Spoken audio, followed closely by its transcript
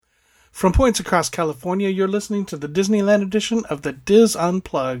From points across California, you're listening to the Disneyland edition of the Diz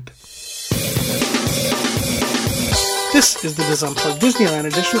Unplugged. This is the Diz Unplugged Disneyland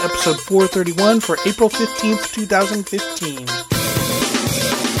edition, episode 431 for April 15th, 2015.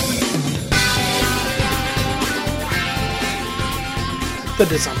 The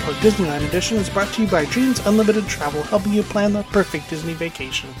Diz Unplugged Disneyland edition is brought to you by Dreams Unlimited Travel, helping you plan the perfect Disney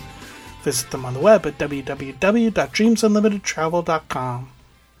vacation. Visit them on the web at www.dreamsunlimitedtravel.com.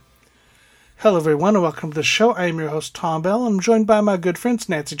 Hello everyone and welcome to the show. I am your host Tom Bell. I'm joined by my good friends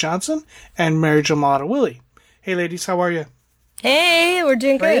Nancy Johnson and Mary Jo Malata Willie. Hey ladies, how are you? Hey, we're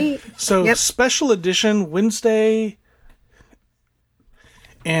doing great. So special edition Wednesday,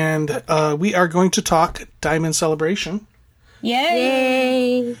 and we are going to talk Diamond Celebration.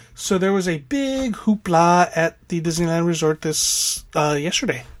 Yay! So there was a big hoopla at the Disneyland Resort this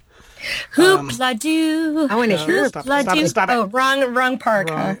yesterday. Hoopla-doo. I want to hear hoopla-doo. Stop it. Oh, wrong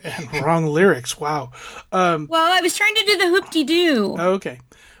park, Wrong lyrics. Wow. Well, I was trying to do the hoop-de-doo. Okay.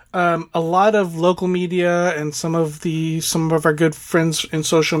 A lot of local media and some of our good friends in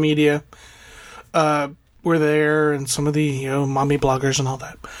social media were there, and some of the mommy bloggers and all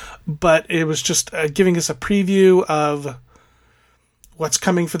that. But it was just giving us a preview of what's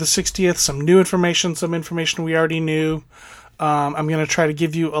coming for the 60th, some new information, some information we already knew. I'm going to try to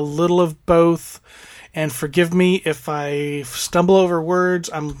give you a little of both, and forgive me if I stumble over words.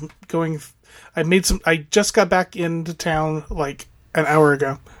 I just got back into town like an hour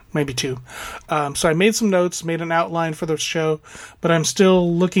ago, maybe two. So I made some notes, made an outline for the show, but I'm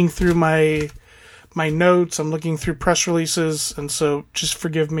still looking through my notes. I'm looking through press releases, and so just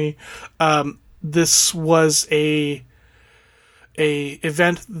forgive me. This was a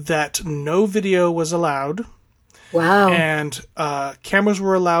event that no video was allowed. Wow. And cameras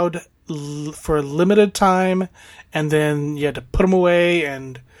were allowed for a limited time, and then you had to put them away.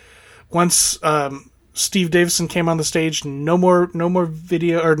 And once Steve Davison came on the stage, no more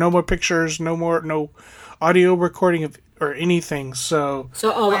video, or no more pictures, no audio recording or anything. So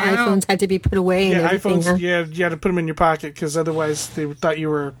all the iPhones had to be put away. Yeah, and everything, iPhones. huh? Yeah, you had to put them in your pocket because otherwise they thought you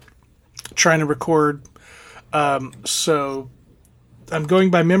were trying to record. So I'm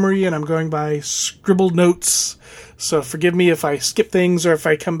going by memory and I'm going by scribbled notes. So forgive me if I skip things or if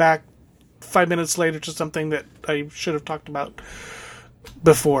I come back 5 minutes later to something that I should have talked about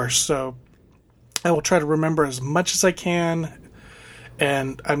before. So I will try to remember as much as I can.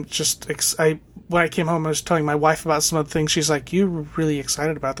 And I'm just when I came home, I was telling my wife about some of the things. She's like, "You're really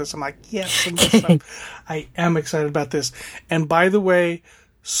excited about this?" I'm like, "Yes, I am excited about this." And by the way,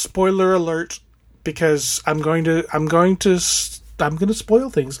 spoiler alert, because I'm going to spoil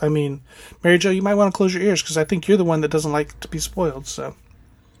things. I mean, Mary Jo, you might want to close your ears because I think you're the one that doesn't like to be spoiled. So,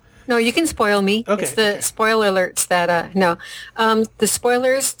 no, you can spoil me. Okay. It's the spoiler alerts that no, the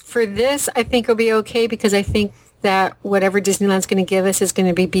spoilers for this I think will be okay because I think that whatever Disneyland's going to give us is going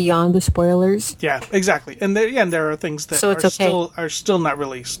to be beyond the spoilers. Yeah, exactly. And there are things that are still not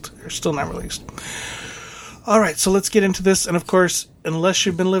released. All right, so let's get into this. And of course, unless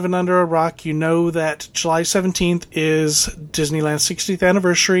you've been living under a rock, you know that July 17th is Disneyland's 60th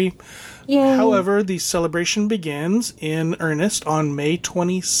anniversary. Yay. However, the celebration begins in earnest on May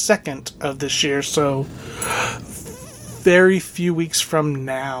 22nd of this year, so very few weeks from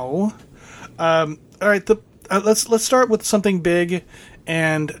now. All right, let's start with something big,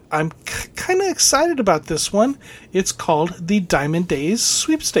 and I'm kind of excited about this one. It's called the Diamond Days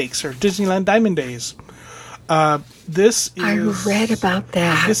Sweepstakes, or Disneyland Diamond Days. I read about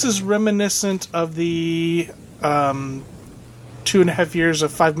that. This is reminiscent of the 2.5 years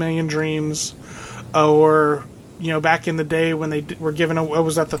of 5 Million Dreams, or back in the day when they were giving away, what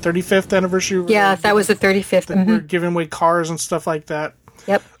was that, the 35th anniversary? Yeah, that was the 35th. They were giving away cars and stuff like that.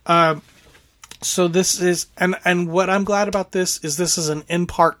 Yep. So this is, and what I'm glad about this is an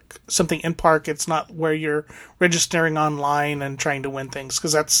something in park. It's not where you're registering online and trying to win things,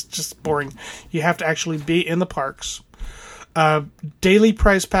 because that's just boring. You have to actually be in the parks. Daily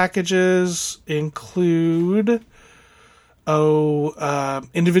prize packages include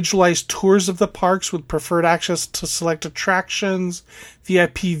individualized tours of the parks with preferred access to select attractions,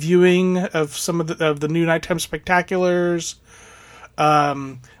 VIP viewing of some of the new nighttime spectaculars.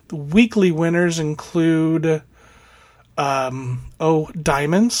 The weekly winners include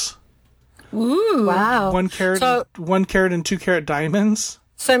diamonds. Ooh, wow! 1 carat, 1 carat, and 2 carat diamonds.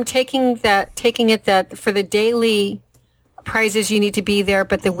 So I'm taking it that for the daily prizes you need to be there,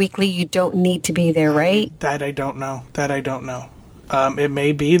 but the weekly you don't need to be there, right? That I don't know. It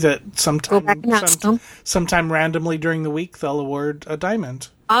may be that sometime randomly during the week they'll award a diamond.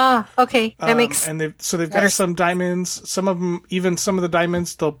 Okay. That makes and they've got some diamonds. Some of them, even some of the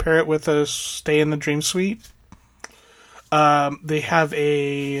diamonds, they'll pair it with a Stay in the Dream Suite. They have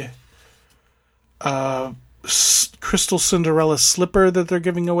a Crystal Cinderella slipper that they're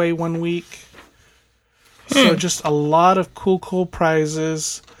giving away 1 week. So just a lot of cool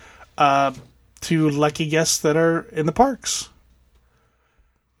prizes to lucky guests that are in the parks.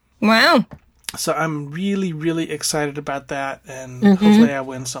 Wow. So I'm really, really excited about that, and hopefully I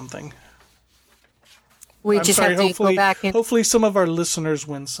win something. Have to go back and... Hopefully some of our listeners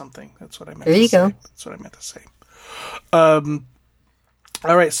win something. That's what I meant to say. There you go. That's what I meant to say.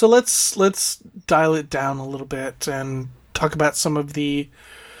 All right, so let's dial it down a little bit and talk about some of the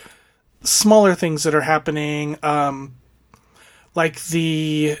smaller things that are happening.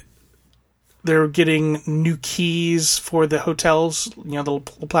 They're getting new keys for the hotels, the little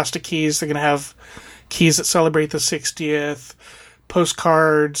plastic keys. They're going to have keys that celebrate the 60th,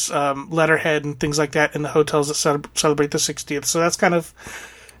 postcards, letterhead, and things like that in the hotels that celebrate the 60th. So that's kind of...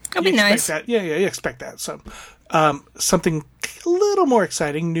 That'll be nice. That. Yeah, you expect that. So something a little more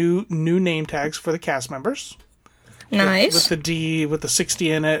exciting, new name tags for the cast members. Nice. With the D, with the 60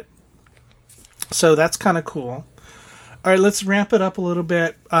 in it. So that's kind of cool. All right, let's ramp it up a little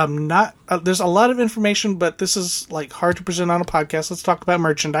bit. There's a lot of information, but this is hard to present on a podcast. Let's talk about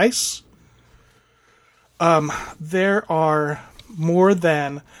merchandise. There are more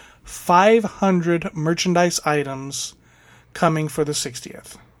than 500 merchandise items coming for the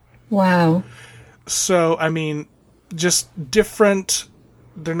 60th. Wow. So, just different.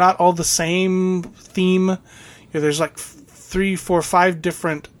 They're not all the same theme. There's 3, 4, 5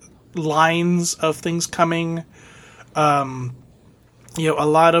 different lines of things coming. A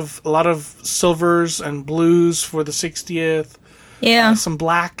lot of silvers and blues for the 60th. Yeah. Some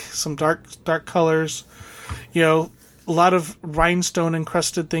black, some dark colors. A lot of rhinestone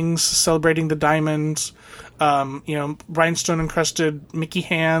encrusted things celebrating the diamonds. Rhinestone encrusted Mickey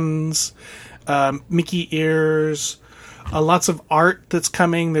hands, Mickey ears. Lots of art that's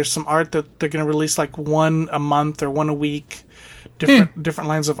coming. There's some art that they're going to release one a month or one a week. Different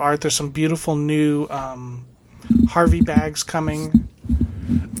lines of art. There's some beautiful new Harvey bags coming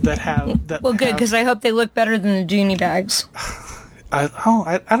that have that. Well, good, because I hope they look better than the Dooney bags. I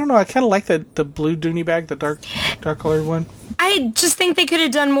don't know. I kind of like the blue Dooney bag, the dark colored one. I just think they could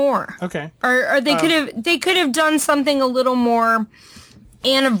have done more. Okay. Or they could have done something a little more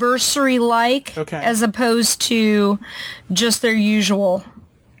anniversary like, okay, as opposed to just their usual.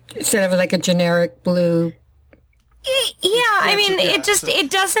 Instead of a generic blue.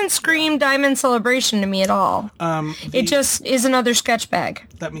 It doesn't scream Diamond Celebration to me at all. It just is another sketch bag.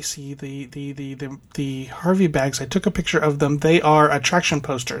 Let me see the Harvey bags. I took a picture of them. They are attraction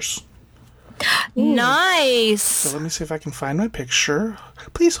posters. Nice. So let me see if I can find my picture.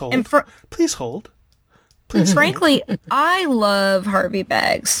 Please hold. Please hold. Frankly, I love Harvey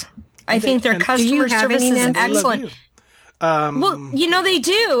bags. I think their customer service is excellent. Well, they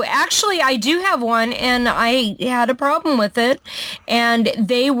do. Actually, I do have one, and I had a problem with it, and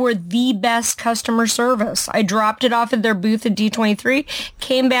they were the best customer service. I dropped it off at their booth at D23,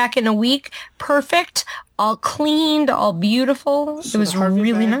 came back in a week, perfect, all cleaned, all beautiful. So it was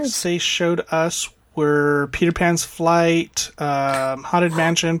really nice. They showed us were Peter Pan's Flight, Haunted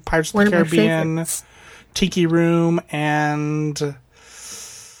Mansion, Pirates of the Caribbean, Tiki Room, and...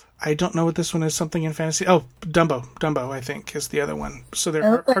 I don't know what this one is. Something in fantasy. Oh, Dumbo. Dumbo, I think, is the other one. So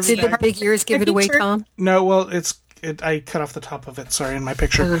they're did the big ears give it away, Tom? No, well, I cut off the top of it. Sorry, in my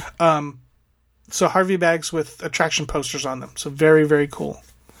picture. So Harvey bags with attraction posters on them. So very, very cool.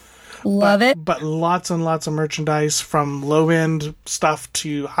 Love it. But lots and lots of merchandise, from low end stuff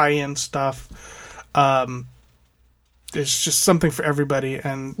to high end stuff. There's just something for everybody.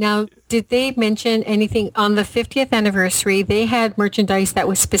 And now, did they mention anything on the 50th anniversary? They had merchandise that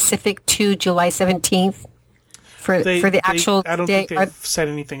was specific to July 17th for the actual day. I don't think they've said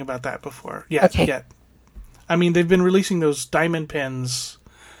anything about that before. Yet. They've been releasing those diamond pins,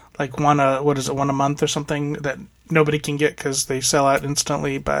 one a month or something, that nobody can get because they sell out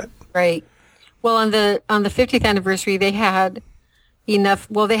instantly. But right. Well, on the 50th anniversary, they had enough.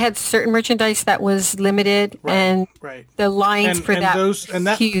 Well, they had certain merchandise that was limited, and the lines for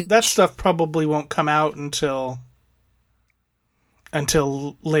that stuff probably won't come out until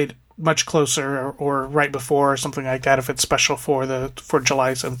late, much closer, or right before, or something like that, if it's special for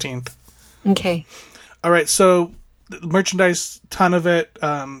July 17th. Okay. All right. So merchandise, ton of it.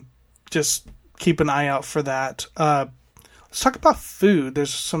 Just keep an eye out for that. Let's talk about food.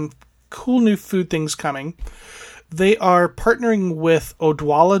 There's some cool new food things coming. They are partnering with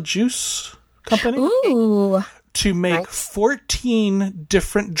Odwalla Juice Company. Ooh. to make 14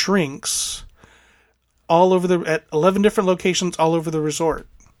 different drinks all over at 11 different locations all over the resort.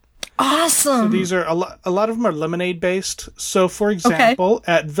 Awesome. So these are a lot of them are lemonade based. So for example,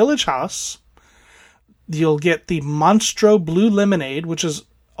 at Village House, you'll get the Monstro Blue Lemonade, which is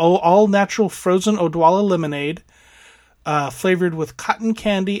all natural frozen Odwalla lemonade, flavored with cotton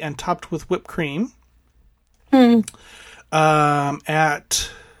candy and topped with whipped cream. At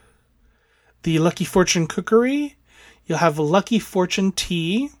the Lucky Fortune Cookery, you'll have Lucky Fortune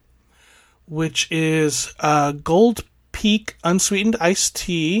Tea, which is Gold Peak unsweetened iced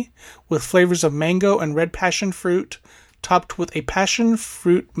tea with flavors of mango and red passion fruit, topped with a passion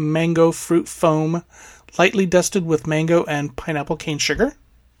fruit mango fruit foam, lightly dusted with mango and pineapple cane sugar.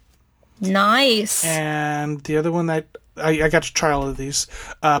 Nice. And the other one that I got to try all of these.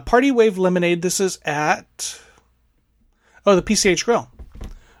 Party Wave Lemonade. This is at the PCH Grill,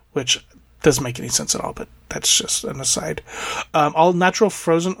 which doesn't make any sense at all, but that's just an aside. All natural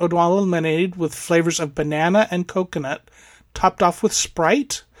frozen Odwalla lemonade with flavors of banana and coconut, topped off with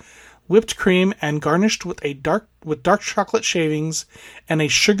Sprite, whipped cream, and garnished with dark chocolate shavings and a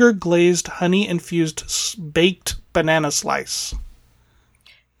sugar glazed honey infused baked banana slice.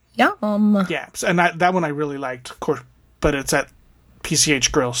 Yum. Yeah, and that one I really liked, of course, but it's at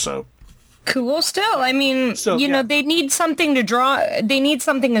PCH Grill, so. Cool still. I mean, they need something to draw. They need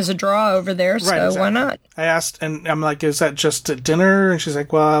something as a draw over there, so right, exactly. Why not? I asked, and I'm like, is that just at dinner? And she's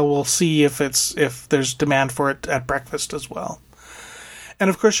like, well, we'll see if there's demand for it at breakfast as well.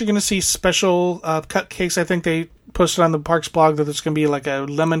 And of course, you're going to see special cupcakes. I think they posted on the parks blog that there's going to be like a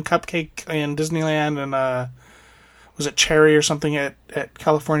lemon cupcake in Disneyland and was it cherry or something at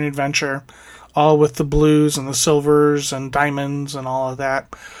California Adventure, all with the blues and the silvers and diamonds and all of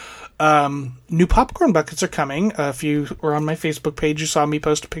that. New popcorn buckets are coming. If you were on my Facebook page, you saw me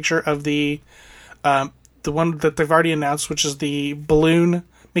post a picture of the one that they've already announced, which is the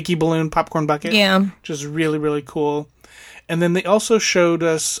Mickey Balloon popcorn bucket. Yeah. Which is really, really cool. And then they also showed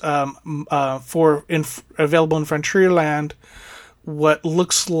us, available in Frontierland, what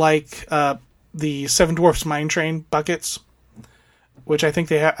looks like, the Seven Dwarfs Mine Train buckets, which I think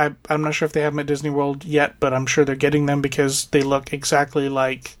they have. I'm not sure if they have them at Disney World yet, but I'm sure they're getting them because they look exactly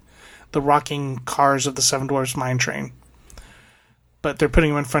like the rocking cars of the Seven Dwarfs Mine Train. But they're putting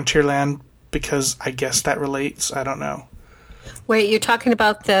them in Frontierland because I guess that relates. I don't know. Wait, you're talking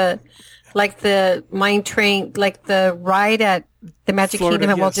about the mine train, like the ride at the Magic Florida,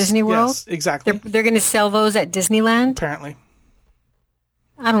 Kingdom at Walt Disney World? Yes, exactly. They're going to sell those at Disneyland? Apparently.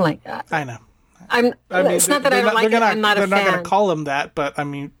 I don't like that. I know. It's not that I don't like it, I'm not a fan. They're not going to call them that, but I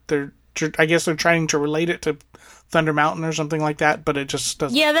mean, I guess they're trying to relate it to Thunder Mountain or something like that, but it just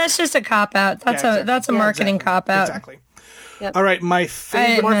doesn't. Yeah, that's just a cop-out. That's a marketing cop-out. Exactly. Yep. All right, my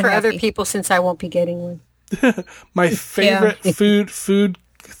favorite... More for other people since I won't be getting one. My favorite food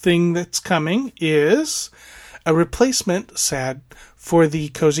thing that's coming is a replacement, for the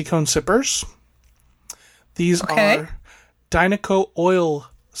Cozy Cone sippers. These are Dinoco oil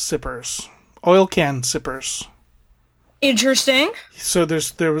sippers. Oil can sippers. Interesting. So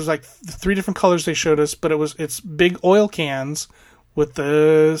there was like 3 different colors they showed us, but it's big oil cans with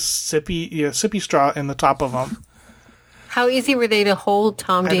the sippy straw in the top of them. How easy were they to hold,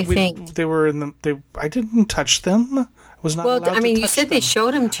 Tom? Do you think they were I didn't touch them. I was not. Well, I mean, you said they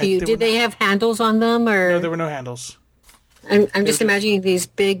showed them to you. Did they have handles on them, or no? There were no handles. I'm just imagining these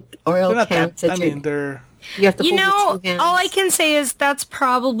big oil cans. They're. You have to hold with 2 hands. All I can say is that's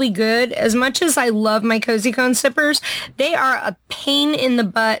probably good. As much as I love my Cozy Cone sippers, they are a pain in the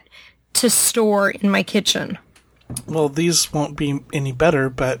butt to store in my kitchen. Well, these won't be any better,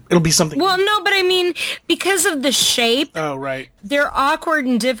 but it'll be something. Well, no, but I mean, because of the shape. Oh, right. They're awkward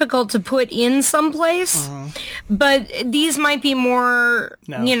and difficult to put in someplace. But these might be more,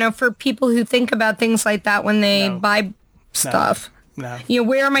 for people who think about things like that when they buy stuff. No.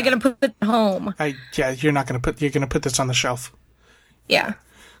 Where am I going to put it home? You're not going to you're going to put this on the shelf. Yeah.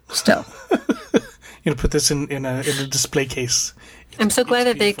 Still. You're going to put this in a display case. I'm so glad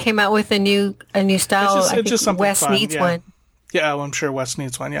that they came out with a new style. It's just something Wes fun. needs one. Yeah, well, I'm sure Wes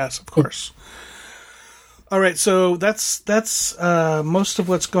needs one. Yes, of course. All right, so that's most of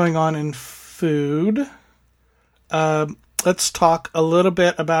what's going on in food. Let's talk a little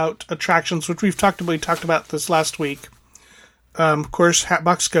bit about attractions, which we've talked about this last week. Of course,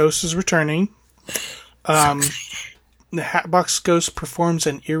 Hatbox Ghost is returning. The Hatbox Ghost performs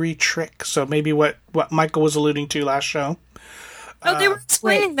an eerie trick, so maybe what Michael was alluding to last show. Oh, they were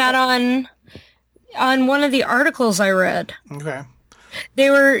explaining that on one of the articles I read. Okay. They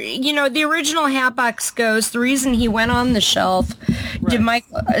were, the original Hatbox Ghost, the reason he went on the shelf, right. Did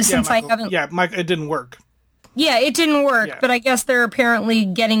Michael, since Michael, I haven't... Yeah, Mike, it didn't work. Yeah, it didn't work, but I guess they're apparently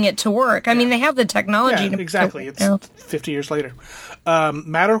getting it to work. I mean, they have the technology. Yeah, exactly. It's 50 years later.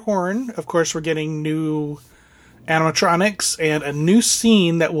 Matterhorn, of course, we're getting new animatronics and a new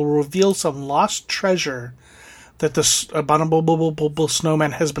scene that will reveal some lost treasure that the abominable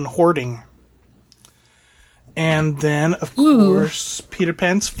snowman has been hoarding. And then, of course, Peter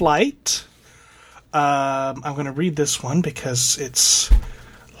Pan's Flight. I'm going to read this one because it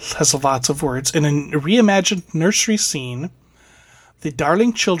has lots of words. In a reimagined nursery scene, the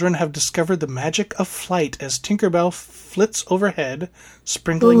darling children have discovered the magic of flight as Tinkerbell flits overhead,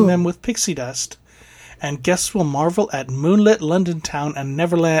 sprinkling them with pixie dust. And guests will marvel at moonlit London town and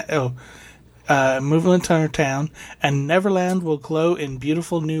Neverland. Moonlit town, and Neverland will glow in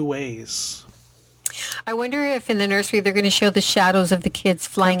beautiful new ways. I wonder if in the nursery they're going to show the shadows of the kids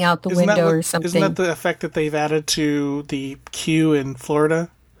flying out the window or something. Isn't that the effect that they've added to the queue in Florida?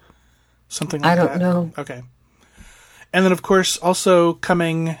 Something like that? I don't know. Okay. And then, of course, also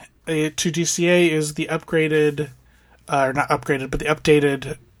coming to DCA is the upgraded, or not upgraded, but the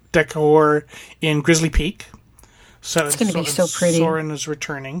updated decor in Grizzly Peak. So it's going to be so pretty. Soarin' is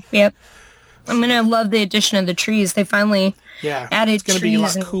returning. Yep. I'm going to love the addition of the trees. They finally added it's going to be a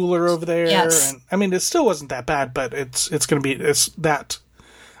lot cooler over there. Yes. And, I mean, it still wasn't that bad, but it's going to be,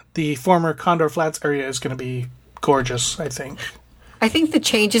 the former Condor Flats area is going to be gorgeous, I think. I think the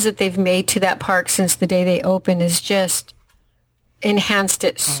changes that they've made to that park since the day they opened is just enhanced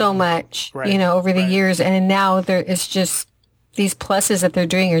it so much, over the years. And now it's just, these pluses that they're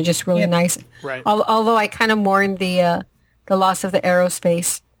doing are just really nice. Right. Although I kind of mourn the loss of the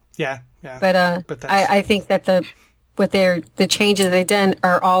aerospace. Yeah. Yeah. But I think that the changes they've done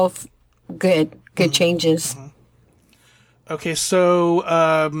are all good changes. Mm-hmm. Okay,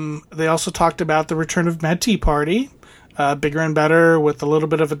 so they also talked about the return of Mad Tea Party, bigger and better with a little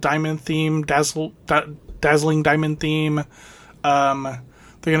bit of a diamond theme, dazzling diamond theme. They're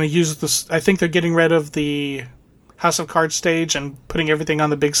going to use this. I think they're getting rid of the House of Cards stage and putting everything on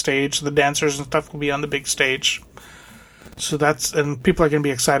the big stage. The dancers and stuff will be on the big stage. So and people are going to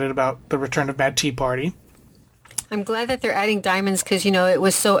be excited about the return of Mad Tea Party. I'm glad that they're adding diamonds because, it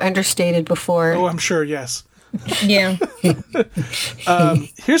was so understated before. Oh, I'm sure, yes. Yeah.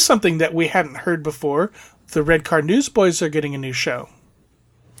 Here's something that we hadn't heard before. The Red Car Newsboys are getting a new show.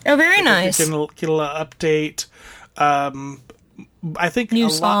 Oh, very nice. Get a little update. I think new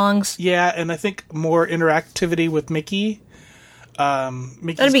songs. Yeah, and I think more interactivity with Mickey.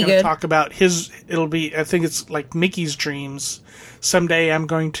 Mickey's going to talk about I think it's like Mickey's dreams. Someday I'm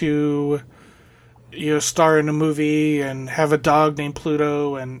going to, star in a movie and have a dog named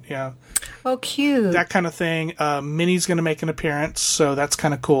Pluto and, Oh, cute. That kind of thing. Minnie's going to make an appearance, so that's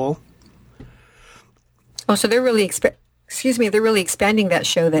kind of cool. Oh, so they're really they're really expanding that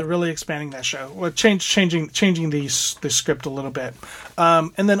show. They're really expanding that show. Well, changing the script a little bit.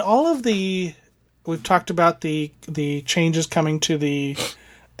 And then all of we've talked about the changes coming to the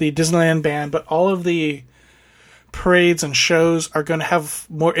Disneyland band, but all of the parades and shows are going to have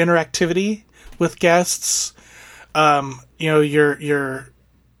more interactivity with guests. The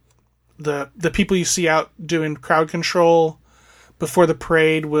people you see out doing crowd control before the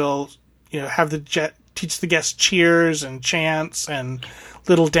parade will, have teach the guests cheers and chants and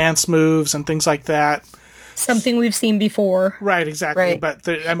little dance moves and things like that. Something we've seen before. Right, exactly. Right. But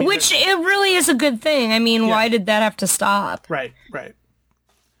which it really is a good thing. I mean, why did that have to stop? Right.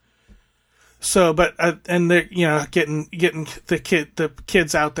 So, but and they're getting the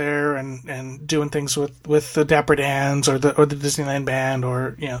kids out there and doing things with the Dapper Dans or the Disneyland band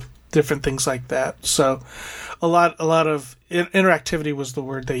or different things like that. So, a lot of interactivity was the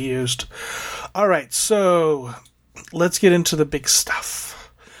word they used. All right, so let's get into the big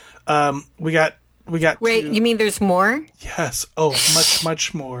stuff. We got. Wait, you mean there's more? Yes. Oh,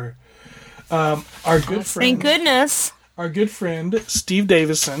 much more. Our good friend. Thank goodness. Our good friend Steve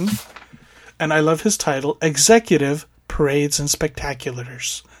Davison, and I love his title, Executive Parades and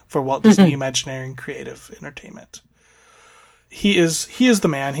Spectaculars for Walt Disney Imagineering and Creative Entertainment. He is the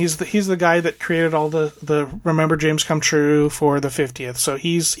man. He's the guy that created all the Remember Dreams Come True for the 50th. So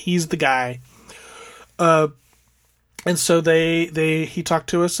he's the guy. And so he talked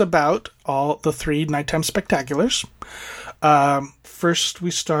to us about all the 3 nighttime spectaculars. First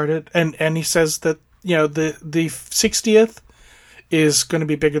we started, and he says that the 60th is going to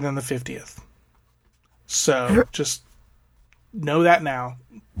be bigger than the 50th. So just know that now.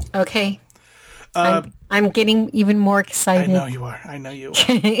 Okay. I'm getting even more excited. I know you are.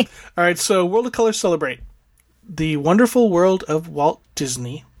 All right, so World of Color Celebrate. The Wonderful World of Walt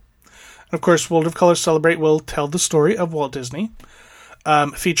Disney. And of course, World of Color Celebrate will tell the story of Walt Disney.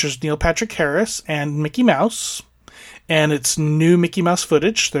 Features Neil Patrick Harris and Mickey Mouse, and it's new Mickey Mouse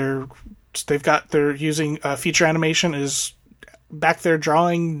footage. They're using feature animation is back there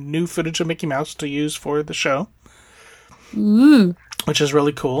drawing new footage of Mickey Mouse to use for the show, which is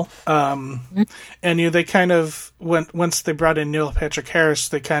really cool. And they kind of once they brought in Neil Patrick Harris,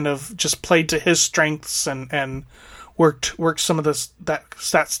 they kind of just played to his strengths and worked some of that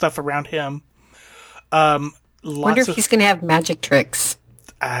stuff around him. Wonder if he's going to have magic tricks.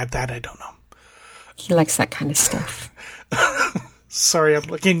 That I don't know. He likes that kind of stuff. Sorry, I'm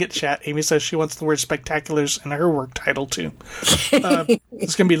looking at chat. Amy says she wants the word spectaculars in her work title too. There's going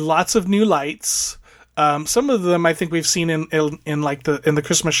to be lots of new lights. Some of them I think we've seen in the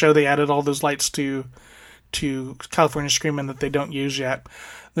Christmas show. They added all those lights to California Screamin' that they don't use yet.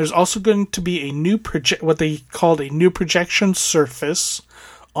 There's also going to be a new what they called a new projection surface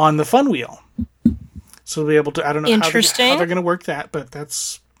on the Fun Wheel. So they'll be able to, I don't know how they're going to work that, but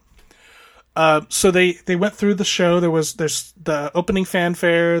that's... so they went through the show. There's the opening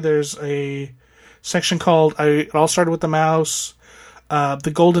fanfare. There's a section called, it all started with the mouse,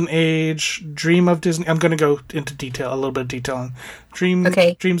 the Golden Age, Dream of Disney. I'm going to go into a little bit of detail on Dreams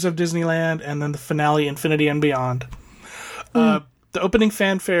of Disneyland, and then the finale, Infinity and Beyond. The opening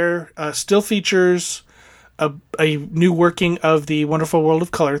fanfare still features a new working of the Wonderful World of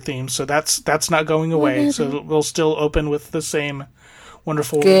Color theme, so that's not going away. So we'll still open with the same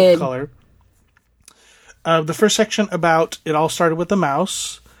Wonderful World of Color. The first section about It All Started with the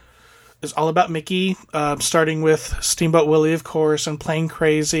Mouse is all about Mickey, starting with Steamboat Willie, of course, and Playing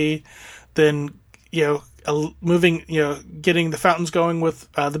Crazy, then moving, getting the fountains going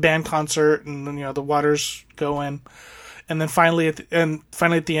with the band concert, and then the waters going. And then finally at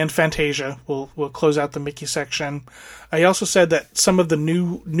the end, Fantasia will close out the Mickey section. I also said that some of the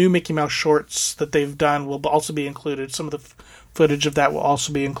new Mickey Mouse shorts that they've done will also be included. Some of the footage of that will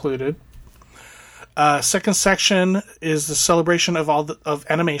also be included. Second section is the celebration of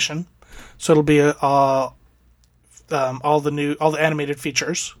animation. So it'll be all the animated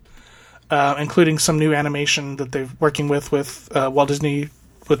features, including some new animation that they're working with Walt Disney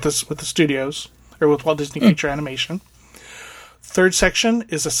with the studios, or with Walt Disney Feature Animation. Third section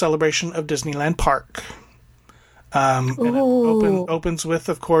is a celebration of Disneyland Park. And it opens with,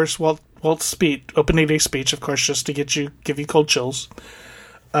 of course, Walt's speech, opening day speech, of course, just to give you cold chills.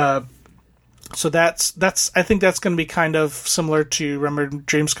 So I think that's going to be kind of similar to Remember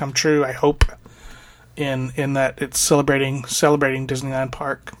Dreams Come True, I hope, in that it's celebrating Disneyland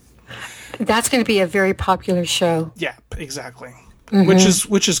Park. That's going to be a very popular show. Yeah, exactly. Mm-hmm.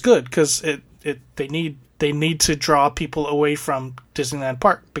 Which is good, because they need to draw people away from Disneyland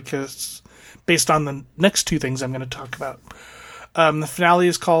Park, because based on the next two things I'm going to talk about. The finale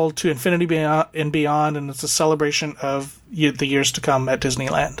is called To Infinity and Beyond, and it's a celebration of the years to come at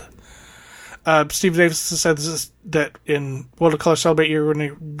Disneyland. Steve Davis said that in World of Color Celebrate, you're going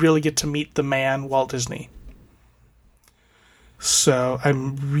to really get to meet the man, Walt Disney. So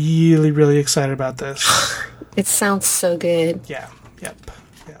I'm really, really excited about this. It sounds so good. Yeah. Yep.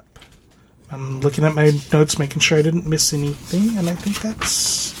 I'm looking at my notes, making sure I didn't miss anything, and I think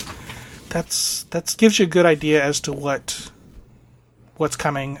that gives you a good idea as to what's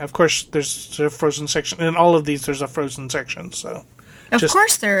coming. Of course, there's a Frozen section. In all of these, there's a Frozen section, so... Of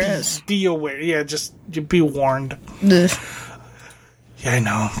course there is. Be aware. Yeah, just be warned. Ugh. Yeah, I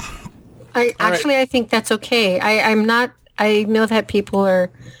know. I think that's okay. I'm not... I know that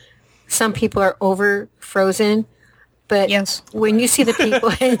some people are over Frozen, but yes. When you see the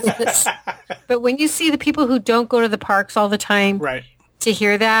people... but when you see the people who don't go to the parks all the time, right, to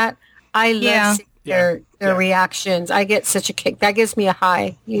hear that, I love seeing their reactions. I get such a kick. That gives me a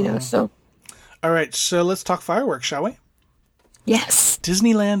high, so... All right, so let's talk fireworks, shall we? Yes.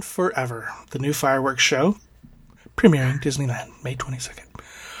 Disneyland Forever, the new fireworks show, premiering Disneyland May 22nd.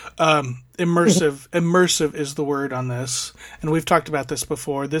 Immersive is the word on this, and we've talked about this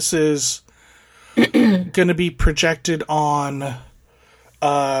before. This is going to be projected on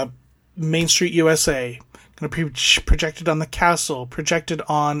Main Street USA, going to be projected on the castle, projected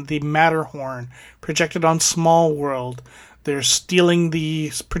on the Matterhorn, projected on Small World. They're stealing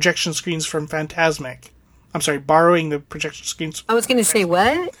the projection screens from Fantasmic. I'm sorry, borrowing the projection screens. I was going to say,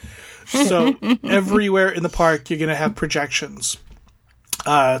 what? So everywhere in the park, you're going to have projections.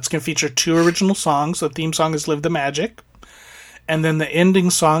 It's going to feature 2 original songs. The theme song is Live the Magic. And then the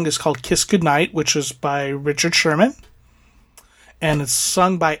ending song is called Kiss Goodnight, which was by Richard Sherman. And it's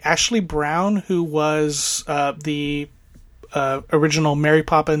sung by Ashley Brown, who was the original Mary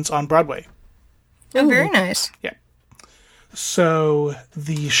Poppins on Broadway. Oh, very nice. Yeah. So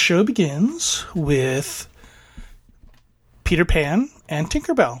the show begins with Peter Pan and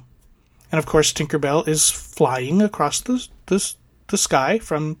Tinkerbell. And of course, Tinkerbell is flying across the sky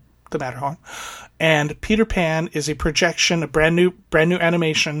from the Matterhorn. And Peter Pan is a projection, a brand new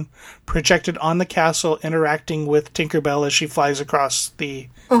animation projected on the castle, interacting with Tinkerbell as she flies across the...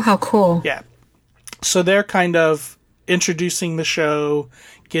 Oh, how cool. Yeah. So they're kind of introducing the show,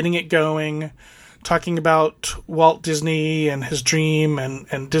 getting it going, talking about Walt Disney and his dream and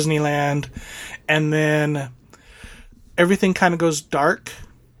Disneyland. And then everything kind of goes dark.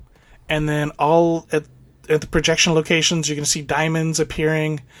 And then all at the projection locations, you're going to see diamonds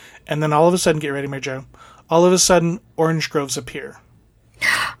appearing. And then all of a sudden, get ready, Mary Jo, all of a sudden, orange groves appear.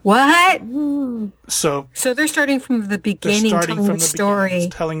 What? So they're starting from the beginning,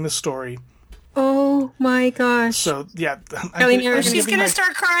 telling the story. Oh my gosh! So yeah, she's gonna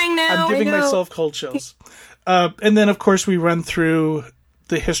start crying now. I'm giving myself cold chills. And then of course we run through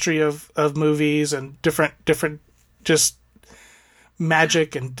the history of movies and different just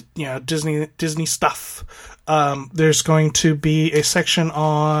magic and Disney stuff. There's going to be a section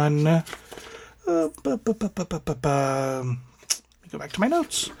on. Let me go back to my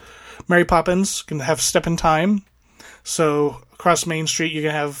notes. Mary Poppins going to have Step in Time. So across Main Street, you're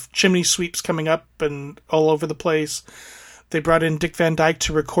going to have chimney sweeps coming up and all over the place. They brought in Dick Van Dyke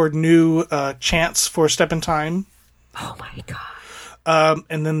to record new chants for Step in Time. Oh, my God.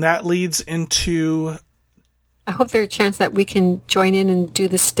 And then that leads into... I hope there are chants that we can join in and do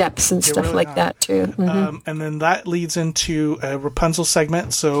the steps and stuff like that, too. Mm-hmm. And then that leads into a Rapunzel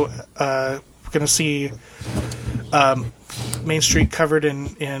segment. So we're going to see Main Street covered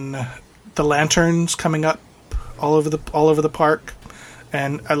in the lanterns coming up all over the park,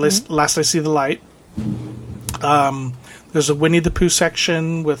 and at least last I see the light. There's a Winnie the Pooh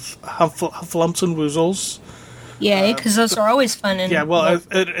section with Hufflumps and Woozles. Yeah, because those are always fun.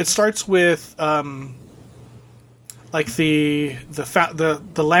 It starts with like the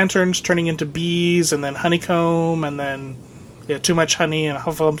lanterns turning into bees, and then honeycomb, and then too much honey and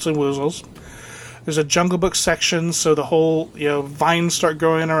Hufflumps and Woozles. There's a Jungle Book section, so the whole vines start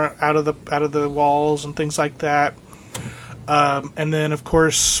growing out of the walls and things like that. And then, of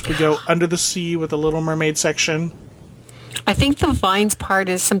course, we go under the sea with the Little Mermaid section. I think the vines part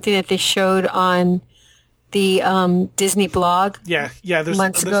is something that they showed on the Disney blog. Yeah. There's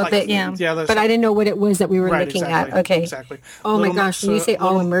months ago. but I didn't know what it was that we were looking at. Okay, exactly. Oh my gosh! When you say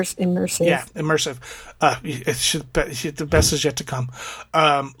all immersive, yeah, immersive. The best is yet to come.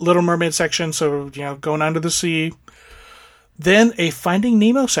 Little Mermaid section. So going under the sea. Then a Finding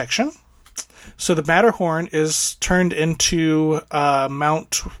Nemo section. So the Matterhorn is turned into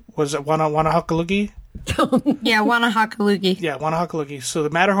Mount. Was it Wanahakalugi? Yeah, Wanahakalugi. Yeah, Wanahakalugi. So the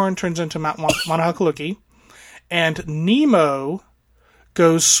Matterhorn turns into Mount Wanahakalugi. And Nemo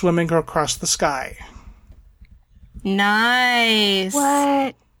goes swimming across the sky. Nice.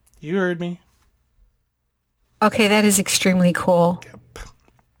 What? You heard me. Okay, that is extremely cool. Yep.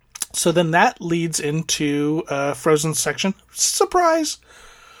 So then that leads into Frozen section. Surprise!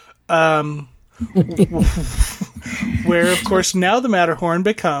 Where, of course, now the Matterhorn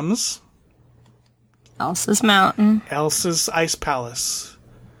becomes... Elsa's Mountain. Elsa's Ice Palace.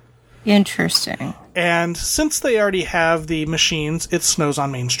 Interesting. And since they already have the machines, it snows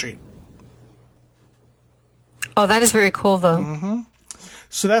on Main Street. Oh, that is very cool, though. Mm-hmm.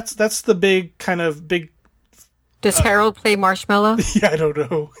 So that's the big. Does Harold play Marshmallow? Yeah, I don't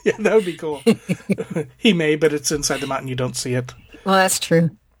know. Yeah, that would be cool. He may, but it's inside the mountain. You don't see it. Well, that's true.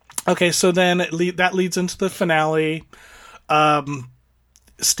 Okay, so then that leads into the finale.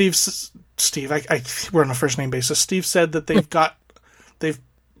 Steve, we're on a first name basis. Steve said that they've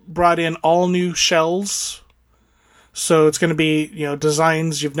brought in all new shells, so it's going to be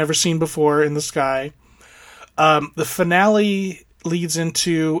designs you've never seen before in the sky. The finale leads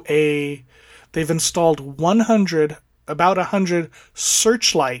into they've installed about 100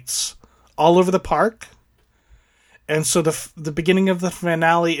 searchlights all over the park, and so the beginning of the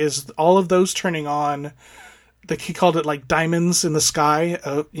finale is all of those turning on. He called it like diamonds in the sky.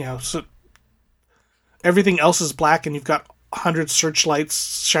 So everything else is black, and you've got 100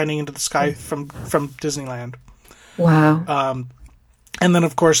 searchlights shining into the sky from Disneyland. Wow. And then,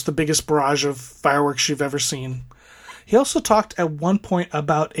 of course, the biggest barrage of fireworks you've ever seen. He also talked at one point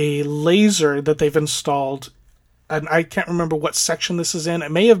about a laser that they've installed, and I can't remember what section this is in.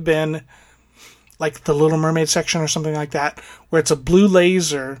 It may have been like the Little Mermaid section or something like that, where it's a blue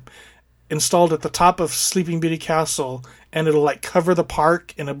laser installed at the top of Sleeping Beauty Castle, and it'll like cover the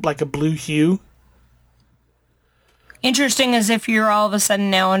park in a blue hue. Interesting, as if you're all of a sudden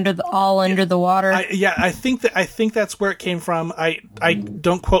now under the water. I think that's where it came from. I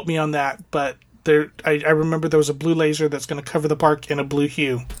don't quote me on that, but I remember there was a blue laser that's going to cover the park in a blue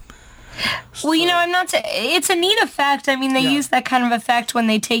hue. Well, it's a neat effect. I mean, they use that kind of effect when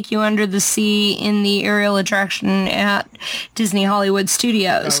they take you under the sea in the aerial attraction at Disney Hollywood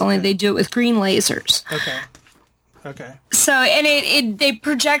Studios, only they do it with green lasers. Okay. So, and they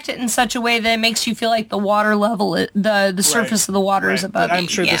project it in such a way that it makes you feel like the water level, the surface of the water is above you. I'm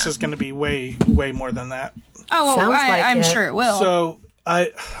sure this is going to be way, way more than that. Oh, I'm sure it will. So,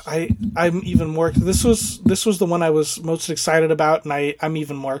 I'm even more. This was the one I was most excited about, and I'm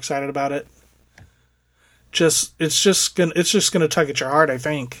even more excited about it. It's just gonna tug at your heart, I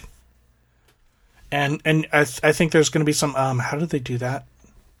think. And I think there's gonna be some how did they do that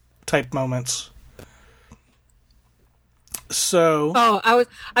type moments. So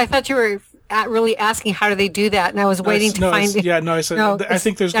I thought you were really asking how do they do that, and I was waiting to find it. Yeah, no, I said I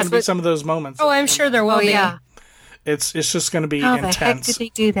think there's gonna be some of those moments. Oh, I'm sure there will be. Yeah. It's just going to be intense. How the heck did they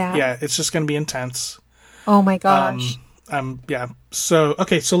do that? Yeah, it's just going to be intense. Oh my gosh. Yeah. So,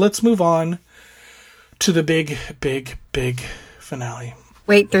 okay, so let's move on to the big, big, big finale.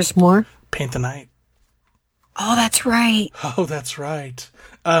 Wait, there's more? Paint the Night. Oh, that's right.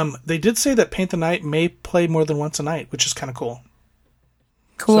 They did say that Paint the Night may play more than once a night, which is kind of cool.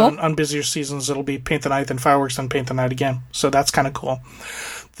 Cool. So on busier seasons, it'll be Paint the Night, then fireworks, then Paint the Night again. So that's kind of cool.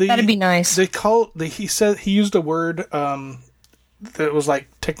 That'd be nice. He said he used a word that was like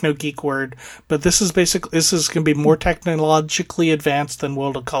techno geek word, but this is going to be more technologically advanced than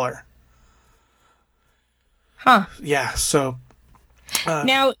World of Color. Huh. Yeah. So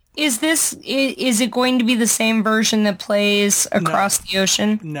now is it going to be the same version that plays across the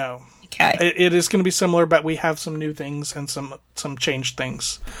ocean? No. Okay. It is going to be similar, but we have some new things and some changed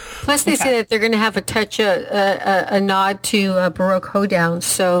things. Plus, they say that they're going to have a nod to Baroque Hoedown.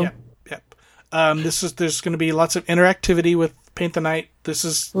 So, yep. There's going to be lots of interactivity with Paint the Night. This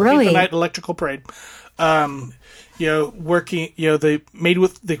is really? Paint the Night Electrical Parade. They made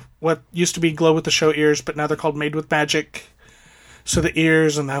with what used to be glow with the show ears, but now they're called Made with Magic. So the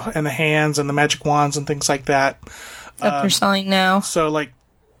ears and the hands and the magic wands and things like that. That they're selling now. So like.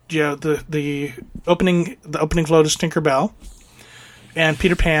 The opening float is Tinkerbell and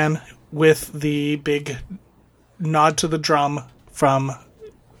Peter Pan with the big nod to the drum from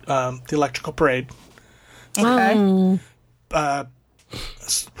the Electrical Parade. Okay.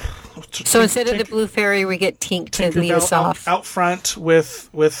 So instead of the Blue Fairy, we get Tink to lead us off. Out front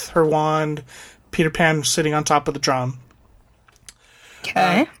with her wand, Peter Pan sitting on top of the drum.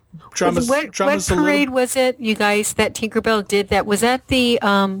 Okay. What parade was it, you guys, that Tinkerbell did that? Was that the,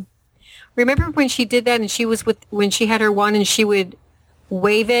 remember when she did that and when she had her wand and she would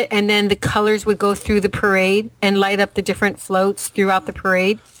wave it and then the colors would go through the parade and light up the different floats throughout the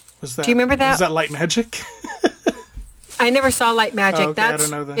parade? Do you remember that? Was that Light Magic? I never saw Light Magic. Okay, I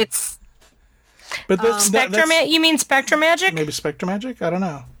don't know that. It's... But you mean Spectrum Magic? Maybe Spectrum Magic? I don't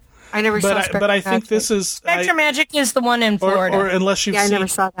know. I never saw Spectrum Magic. But I think this is... Spectrum Magic is the one in Florida. Or unless you've seen... I never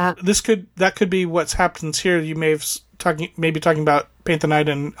saw that. That could be what's happens here. You may have talking about Paint the Night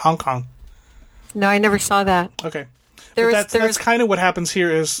in Hong Kong. No, I never saw that. Okay. That's kind of what happens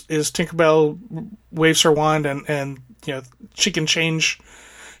here is Tinkerbell waves her wand and she can change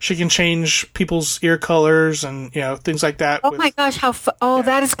people's ear colors and things like that. Oh my gosh,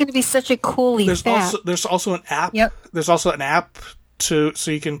 that is going to be such a cool effect. There's also an app. Yep. There's also an app so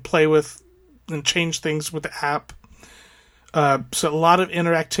you can play with and change things with the app. So a lot of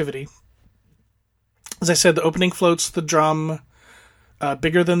interactivity. As I said, the opening floats the drum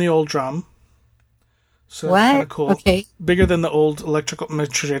bigger than the old drum. So what? That's kind of cool. Okay. Bigger than the old electrical.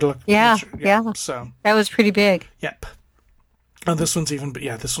 Yeah. So that was pretty big. Yep. Oh, this one's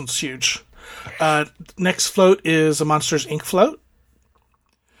this one's huge. Next float is a Monsters Inc. float.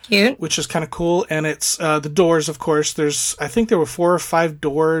 Cute. Which is kind of cool. And it's the doors, of course. I think there were 4 or 5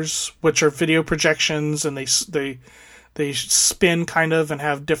 doors, which are video projections, and they spin kind of and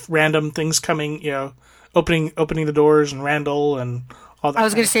have random things coming, opening the doors and Randall and all that. I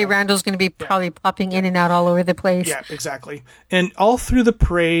was going to say Randall's going to be probably popping in and out all over the place. Yeah, exactly. And all through the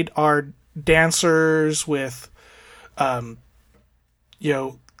parade are dancers with,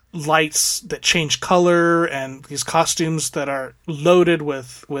 lights that change color and these costumes that are loaded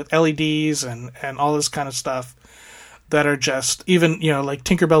with LEDs and all this kind of stuff that are just even, like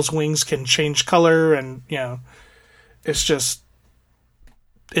Tinkerbell's wings can change color and, it's just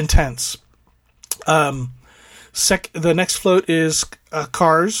intense. The next float is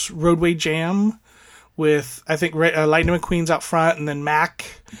Cars Roadway Jam with, I think, Lightning McQueen's out front, and then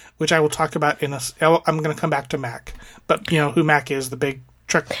Mac, which I will talk about I'm going to come back to Mac. But, who Mac is, the big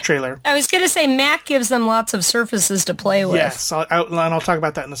truck trailer. I was going to say Mac gives them lots of surfaces to play with. Yes, I'll talk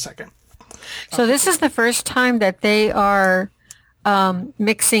about that in a second. So this is the first time that they are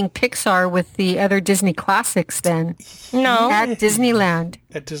mixing Pixar with the other Disney classics then. No. At Disneyland.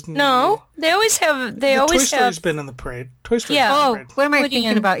 At Disney. No. They always have Toy Story's been in the parade. Toy Story's Yeah. been in Oh, the parade. what am I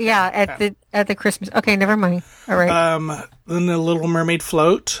thinking about? Yeah, at the Christmas. Okay, never mind. All right. Then the Little Mermaid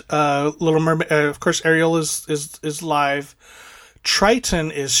float. Little Mermaid, of course, Ariel is live.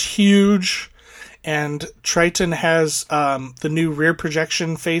 Triton is huge, and Triton has the new rear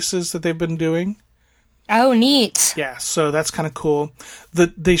projection faces that they've been doing. Oh, neat. Yeah, so that's kind of cool.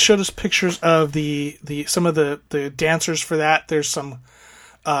 They showed us pictures of some of the dancers for that. There's some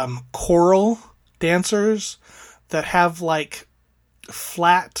choral dancers that have like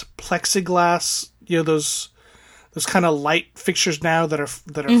flat plexiglass, those kind of light fixtures now that are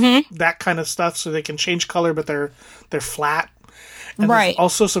that kind of stuff, so they can change color, but they're flat. And right. There's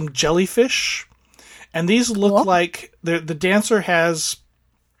also some jellyfish, and these look like the dancer has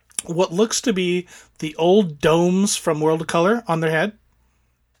what looks to be the old domes from World of Color on their head.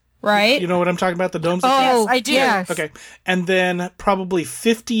 Right. You know what I'm talking about? The domes? Yes, I do. Yes. Okay. And then probably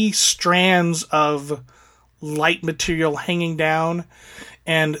 50 strands of light material hanging down,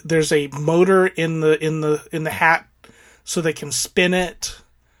 and there's a motor in the hat so they can spin it.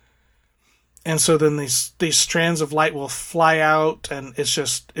 And so then these strands of light will fly out, and it's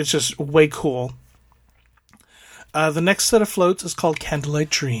just way cool. The next set of floats is called Candlelight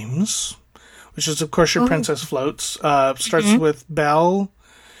Dreams, which is, of course, your princess floats. Starts with Belle,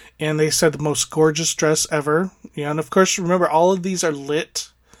 and they said the most gorgeous dress ever. And of course, remember, all of these are lit.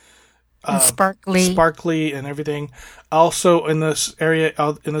 And sparkly and everything. Also in this area,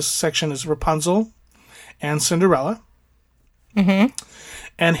 in this section, is Rapunzel and Cinderella. Mm-hmm.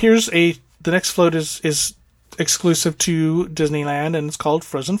 And here's the next float is exclusive to Disneyland, and it's called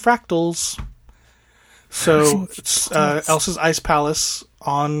Frozen Fractals. So it's Elsa's Ice Palace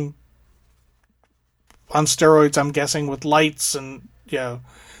on steroids, I'm guessing, with lights, and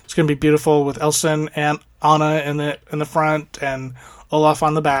it's going to be beautiful with Elsa and Anna in the front and Olaf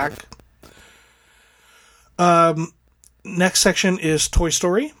on the back. Next section is Toy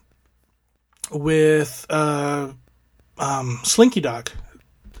Story with Slinky Dog,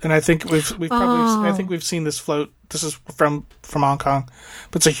 and I think we've seen this float. This is from Hong Kong,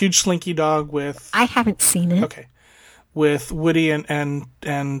 but it's a huge Slinky Dog with. I haven't seen it. Okay, with Woody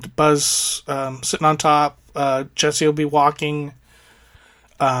and Buzz sitting on top. Jessie will be walking.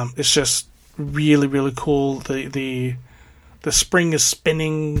 It's just really, really cool. The spring is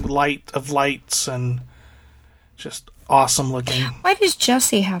spinning lights and just awesome looking. Why does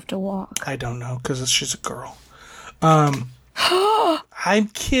Jessie have to walk? I don't know, because she's a girl. I'm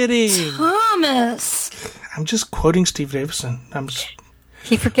kidding. Thomas. I'm just quoting Steve Davison.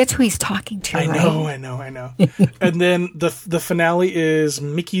 He forgets who he's talking to. I know. And then the finale is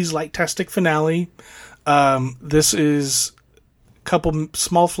Mickey's Light-tastic finale. This is a couple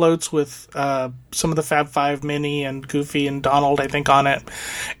small floats with some of the Fab Five, Minnie and Goofy and Donald, I think, on it,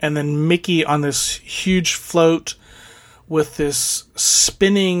 and then Mickey on this huge float with this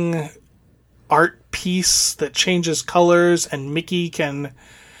spinning art piece that changes colors, and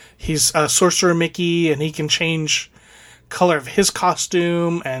he's Sorcerer Mickey, and he can change color of his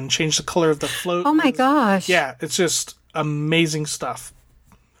costume and change the color of the float. Oh my gosh. Yeah, it's just amazing stuff.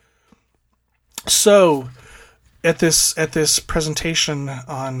 So at this presentation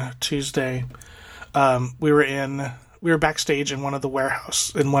on Tuesday, we were backstage in one of the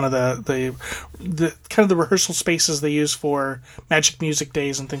warehouse, in one of the kind of the rehearsal spaces they use for Magic Music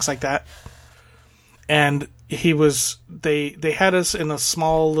Days and things like that. And they had us in a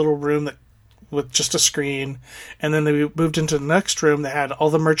small little room with just a screen, and then they moved into the next room that had all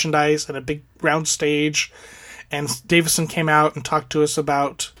the merchandise and a big round stage. And Davison came out and talked to us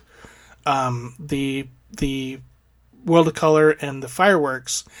about the World of Color and the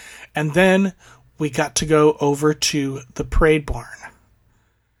fireworks, and then we got to go over to the parade barn.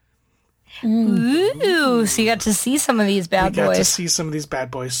 Ooh, so you got to see some of these bad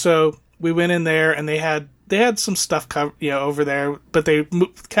boys. So we went in there, and they had some stuff over there, but they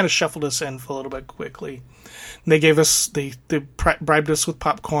kind of shuffled us in for a little bit quickly. And they gave us they bribed us with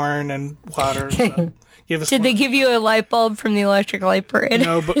popcorn and water. Did they give you a light bulb from the electric light parade?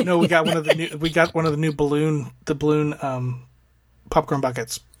 No, we got one of the new balloon popcorn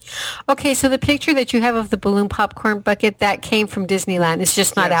buckets. Okay, so the picture that you have of the balloon popcorn bucket, that came from Disneyland. It's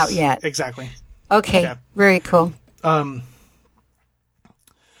just not out yet. Exactly. Okay, yeah. Very cool.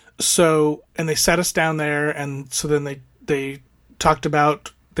 So, and they sat us down there, and so then they talked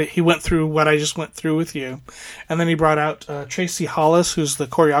about that. He went through what I just went through with you, and then he brought out Tracy Hollis, who's the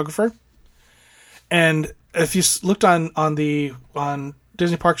choreographer. And if you looked on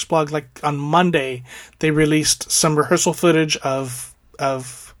Disney Parks blog, like on Monday, they released some rehearsal footage of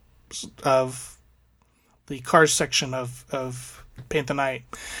the Cars section of Paint the Night,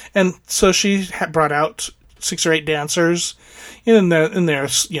 and so she brought out 6 or 8 dancers in their their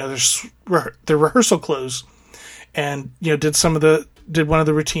rehearsal clothes, and did one of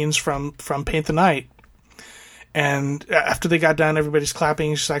the routines from Paint the Night. And after they got done, everybody's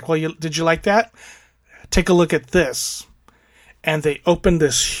clapping. She's like, "Well, did you like that? Take a look at this." And they opened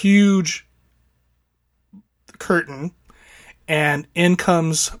this huge curtain, and in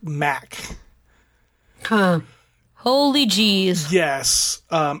comes Mac. Huh. Holy jeez. Yes.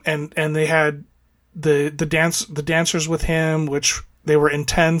 And they had the dancers with him, which they were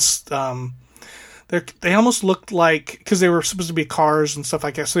intense. They almost looked like, because they were supposed to be cars and stuff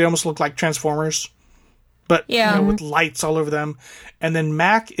like that, so they almost looked like Transformers, but with lights all over them. And then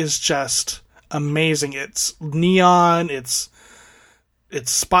Mac is just amazing. It's neon. It's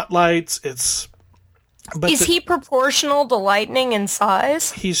spotlights. Is he proportional to Lightning in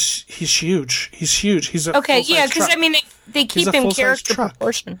size? He's huge. He's huge. He's a okay. Yeah, because I mean they keep him character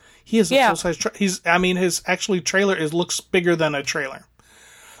proportion. He is a full size truck. His actually trailer looks bigger than a trailer.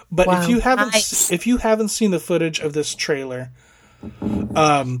 But if you haven't seen the footage of this trailer,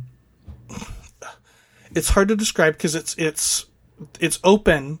 it's hard to describe because it's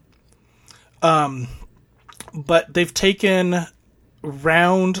open, but they've taken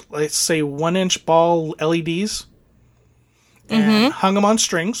round, let's say 1-inch ball LEDs and hung them on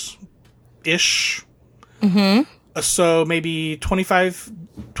strings ish. So maybe 25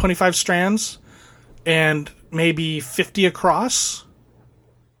 strands and maybe 50 across,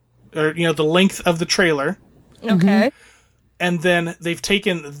 or the length of the trailer. Okay. And then they've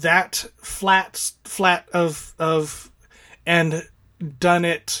taken that flat of and done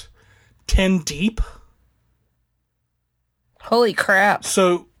it 10 deep. Holy crap.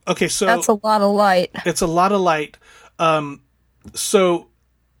 So that's a lot of light. It's a lot of light. So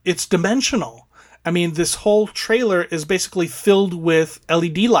it's dimensional. I mean, this whole trailer is basically filled with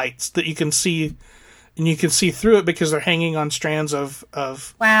LED lights that you can see, and you can see through it because they're hanging on strands of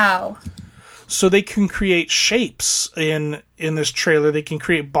Wow. So they can create shapes in this trailer. They can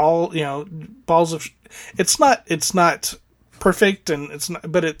create balls of. It's not perfect, and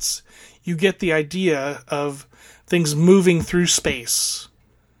but you get the idea of things moving through space.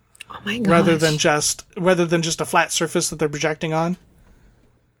 Oh my gosh. Rather than just a flat surface that they're projecting on.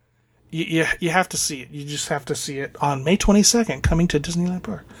 You have to see it. You just have to see it on May 22nd, coming to Disneyland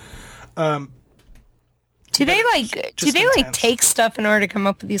Park. Do they take stuff in order to come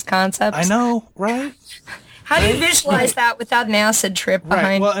up with these concepts? I know, right? How do you visualize that without an acid trip behind?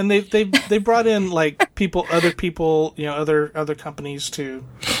 Right. Well, and they brought in like other people, other companies to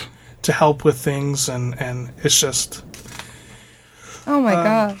help with things, and it's just. Oh my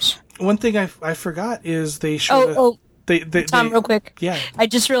gosh! One thing I forgot is they showed. Tom, real quick. Yeah. I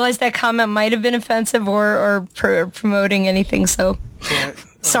just realized that comment might have been offensive or promoting anything. So. Yeah.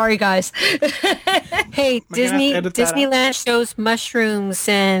 Sorry, guys. Hey, Disneyland shows mushrooms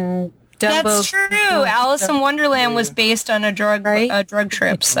and Dumbo. That's true. Alice in Wonderland was based on a drug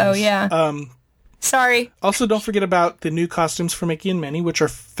trip. So yeah. Sorry. Also, don't forget about the new costumes for Mickey and Minnie, which are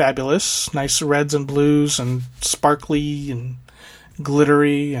fabulous. Nice reds and blues and sparkly and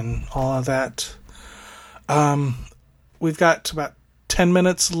glittery and all of that. We've got about 10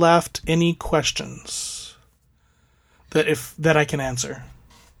 minutes left. Any questions that I can answer?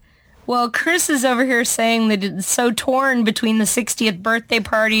 Well, Chris is over here saying that it's so torn between the 60th birthday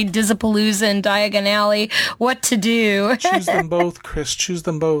party, Dizzapalooza, and Diagon Alley. What to do? Choose them both, Chris. Choose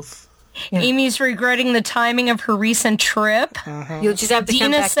them both. Yeah. Amy's regretting the timing of her recent trip. You'll just have to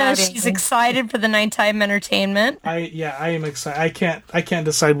come Dina back says out she's excited for the nighttime entertainment. I am excited. I can't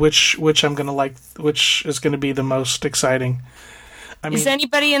decide which I'm gonna like, which is gonna be the most exciting. Is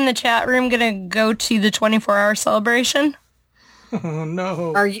anybody in the chat room gonna go to the 24-hour celebration? Oh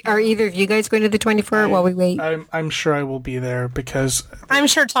no! Are either of you guys going to the 24 while we wait? I'm sure I will be there because I'm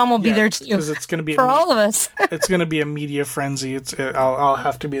sure Tom will be there too. Because it's going to be for all of us. It's going to be a media frenzy. I'll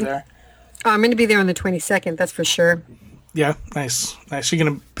have to be there. Oh, I'm going to be there on the 22nd. That's for sure. Yeah, nice. You're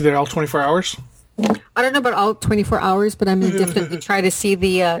going to be there all 24 hours? I don't know about all 24 hours, but I'm definitely try to see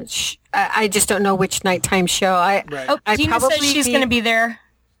the. I just don't know which nighttime show. Dina says she's going to be there.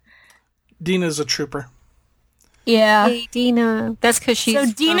 Dina's a trooper. Yeah. Hey, Dina. That's because she's.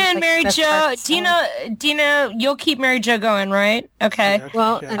 So Dina and Mary Jo. Dina, you'll keep Mary Jo going, right? Okay. Yeah,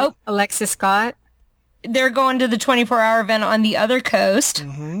 well, Alexis Scott. They're going to the 24-hour event on the other coast.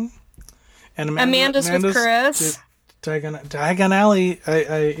 Mm-hmm. And Amanda's with Chris. Diagon Alley,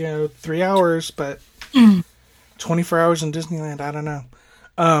 3 hours, but 24 hours in Disneyland, I don't know.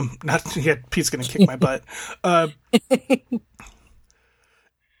 Not yet. Pete's going to kick my butt.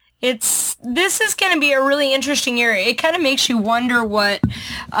 This is going to be a really interesting year. It kind of makes you wonder what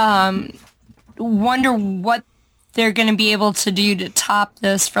they're going to be able to do to top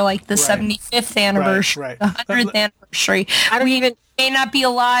this for like the 75th anniversary, the 100th anniversary. We may not be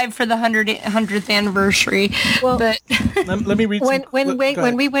alive for the 100th anniversary. Well, but let me read. When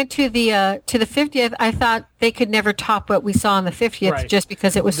we went to the 50th, I thought they could never top what we saw on the 50th, just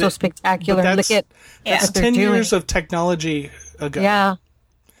because it was so spectacular. Look at that's 10 years of technology ago. Yeah.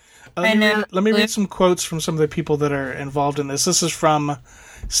 Let me read some quotes from some of the people that are involved in this. This is from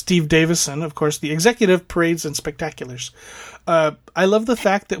Steve Davison, of course, the executive parades and spectaculars. I love the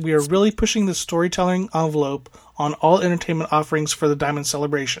fact that we are really pushing the storytelling envelope on all entertainment offerings for the Diamond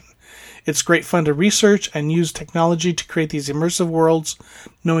Celebration. It's great fun to research and use technology to create these immersive worlds,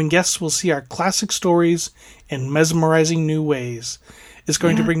 knowing guests will see our classic stories in mesmerizing new ways. It's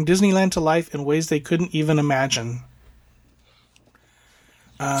going to bring Disneyland to life in ways they couldn't even imagine.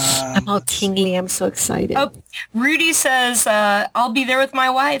 I'm all tingly. I'm so excited. Oh, Rudy says, I'll be there with my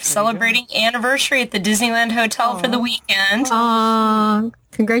wife celebrating anniversary at the Disneyland Hotel for the weekend. Aw,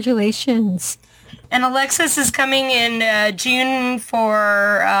 congratulations. And Alexis is coming in June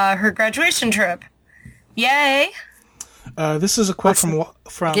for her graduation trip. Yay. This is a quote from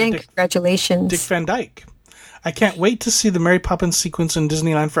Again, congratulations. Dick Van Dyke. I can't wait to see the Mary Poppins sequence in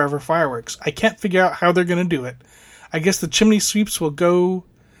Disneyland Forever fireworks. I can't figure out how they're going to do it. I guess the chimney sweeps will go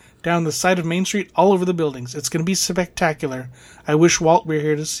down the side of Main Street all over the buildings. It's going to be spectacular. I wish Walt were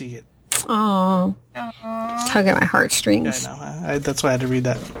here to see it. Oh, it's tugging at my heartstrings. Yeah, I know. That's why I had to read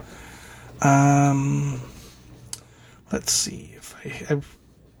that. Let's see if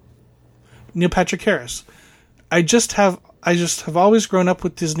Neil Patrick Harris. I just have always grown up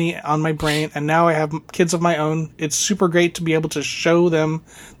with Disney on my brain, and now I have kids of my own. It's super great to be able to show them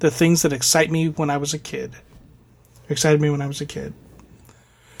the things that excited me when I was a kid.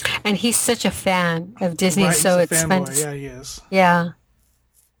 And he's such a fan of Disney, so it's fun. Yeah, he is. Yeah.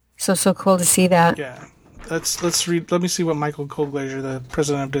 So cool to see that. Yeah. Let's read. Let me see what Michael Colglazier, the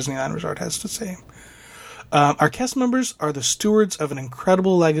president of Disneyland Resort, has to say. Our cast members are the stewards of an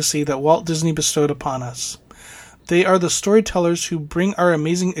incredible legacy that Walt Disney bestowed upon us. They are the storytellers who bring our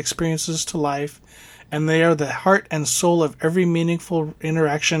amazing experiences to life, and they are the heart and soul of every meaningful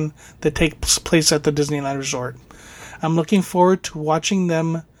interaction that takes place at the Disneyland Resort. I'm looking forward to watching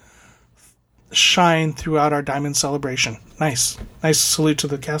them shine throughout our Diamond Celebration. Nice salute to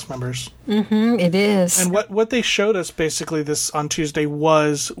the cast members. Mm-hmm, it is. And what they showed us basically this on Tuesday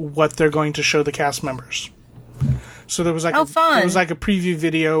was what they're going to show the cast members. So there was like fun. It was like a preview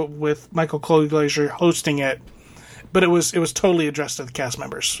video with Michael Colglazier hosting it, but it was totally addressed to the cast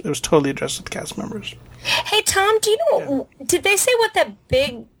members. Hey Tom, do you know? Did they say what that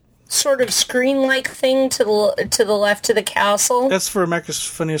big sort of screen-like thing to the left of the castle? That's for America's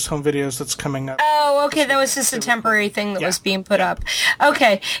Funniest Home Videos that's coming up. Oh, okay, that was just a temporary thing that was being put up.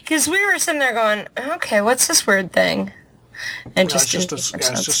 Okay, because we were sitting there going, okay, what's this weird thing? And it's just a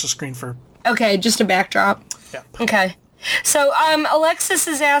screen for... Okay, just a backdrop. Yeah. Okay. So, Alexis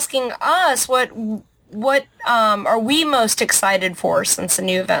is asking us what are we most excited for since the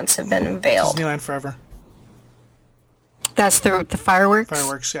new events have been unveiled? Disneyland Forever. That's the fireworks?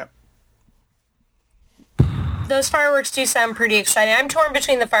 Fireworks, yeah. Those fireworks do sound pretty exciting. I'm torn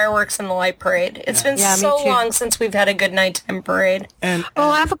between the fireworks and the light parade. It's been so long since we've had a good nighttime parade. And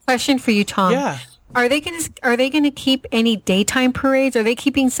I have a question for you, Tom. Yeah. Are they going to keep any daytime parades? Are they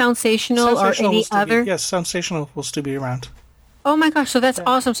keeping Sensational or any other? Yes, Sensational will still be around. Oh my gosh, so that's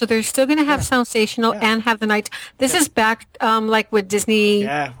awesome. So they're still going to have Sensational and have the night. This is back like what Disney,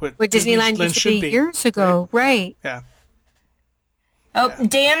 what Disneyland used to be years ago, right? Yeah. Oh,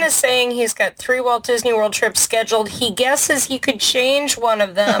 Dan is saying he's got 3 Walt Disney World trips scheduled. He guesses he could change one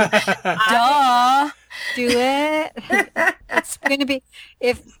of them. Duh. Do it. It's going to be,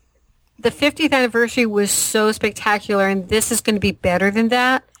 if the 50th anniversary was so spectacular and this is going to be better than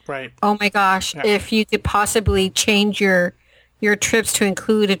that. Right. Oh my gosh. Yeah. If you could possibly change your trips to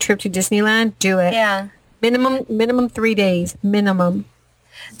include a trip to Disneyland, do it. Yeah. Minimum 3 days. Minimum.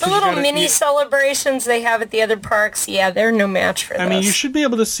 The little mini celebrations they have at the other parks, they're no match for this. I mean, you should be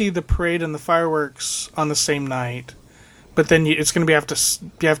able to see the parade and the fireworks on the same night, but then it's going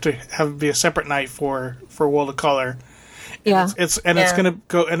to be a separate night for World of Color. Yeah, it's going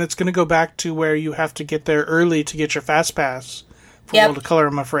to go back to where you have to get there early to get your fast pass for World of Color.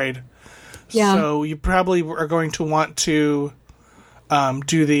 I'm afraid. Yeah. So you probably are going to want to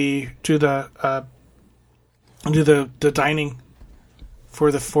do the dining for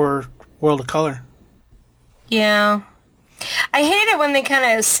World of Color. Yeah. I hate it when they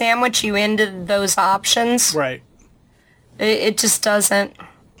kind of sandwich you into those options. Right. It just doesn't.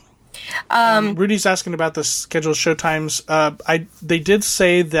 Rudy's asking about the scheduled showtimes. They did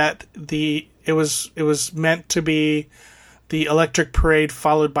say that it was meant to be the electric parade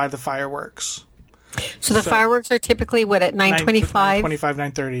followed by the fireworks. So the fireworks are typically at 9:25?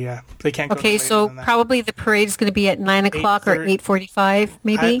 9:30, yeah. They can't go Okay, so probably the parade is going to be at 9 o'clock or 8:45,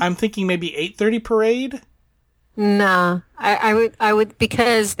 maybe? I'm thinking maybe 8:30 parade? Nah. I would,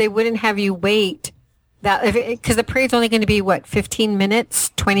 because they wouldn't have you wait. Because the parade's only going to be, 15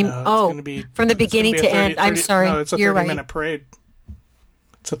 minutes? 20? From the beginning to end. I'm sorry. No, it's a 30-minute parade.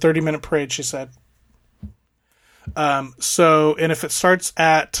 It's a 30-minute parade, she said. And if it starts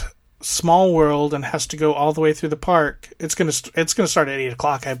at Small World and has to go all the way through the park, it's gonna start at 8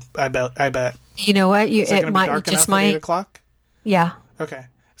 o'clock. I bet. You know what? Is it gonna be dark enough at 8 o'clock? Yeah. Okay.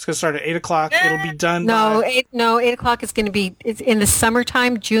 It's gonna start at 8 o'clock. It'll be done. 8 o'clock is going to be. It's in the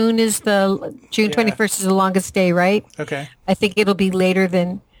summertime. June 21st is the longest day, right? Okay. I think it'll be later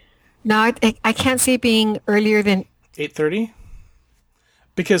than. No, I can't see it being earlier than 8:30.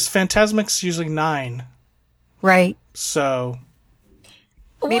 Because Fantasmic's usually 9. Right. So.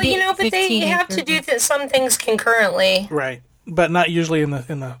 Well, but they have to do some things concurrently. Right, but not usually in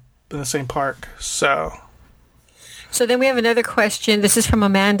the same park. So then we have another question. This is from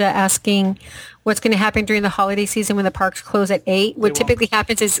Amanda asking, what's going to happen during the holiday season when the parks close at 8? What typically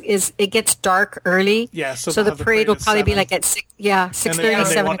happens is it gets dark early. Yeah, so the parade will probably be at 6. Yeah, 6:30,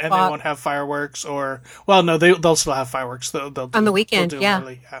 7 o'clock. And they won't have fireworks they'll still have fireworks. They'll on the weekend.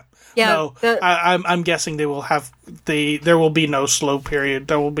 Early, yeah. Yeah, no, I'm guessing they will have there will be no slow period.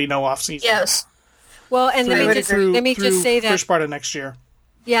 There will be no off season. Yes. Well, and let me just say that first part of next year.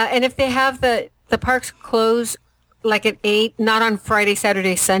 Yeah, and if they have the parks close at 8, not on Friday,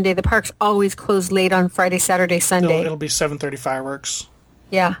 Saturday, Sunday. The parks always close late on Friday, Saturday, Sunday. It'll be 7:30 fireworks.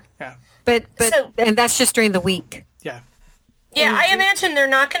 Yeah. Yeah. But and that's just during the week. Yeah. Yeah, I imagine they're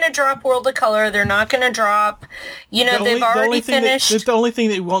not going to drop World of Color. They're not going to drop, they've already finished. The only thing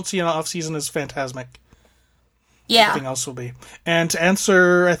that you won't see in off-season is Fantasmic. Yeah. Everything else will be. And to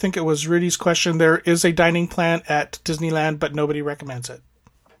answer, I think it was Rudy's question, there is a dining plan at Disneyland, but nobody recommends it.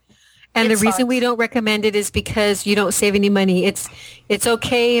 And the reason we don't recommend it is because you don't save any money. It's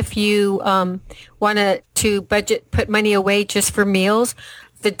okay if you want to put money away just for meals.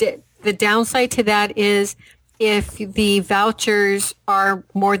 The downside to that is if the vouchers are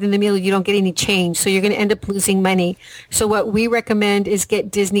more than the meal, you don't get any change. So you're going to end up losing money. So what we recommend is get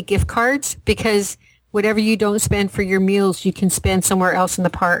Disney gift cards, because whatever you don't spend for your meals, you can spend somewhere else in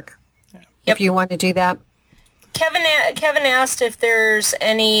the park. Yeah. If you want to do that. Kevin asked if there's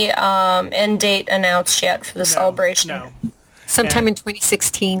any end date announced yet for the celebration. No. Sometime in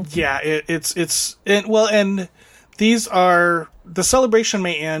 2016. Yeah, and these are, the celebration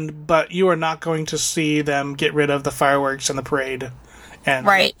may end, but you are not going to see them get rid of the fireworks and the parade. And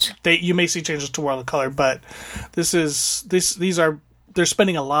right. You may see changes to World of Color, but they're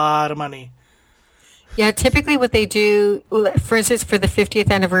spending a lot of money. Yeah, typically what they do, for instance, for the 50th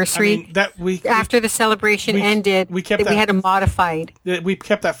anniversary, after the celebration ended, we had a modified. We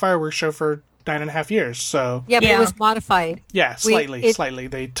kept that fireworks show for 9.5 years, so... Yeah, but it was modified. Yeah, slightly.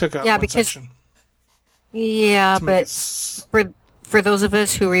 They took out one section. Yeah, but for those of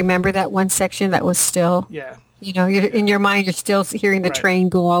us who remember that one section, that was still... Yeah. You're, in your mind, you're still hearing the train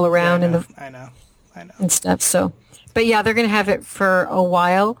go all around. I know. And stuff, so... But yeah, they're going to have it for a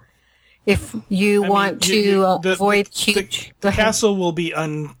while. If you want to avoid huge... The castle will be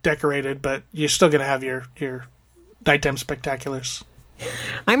undecorated, but you're still going to have your nighttime spectaculars.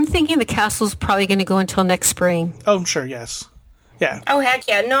 I'm thinking the castle's probably going to go until next spring. Oh, I'm sure, yes. Yeah. Oh, heck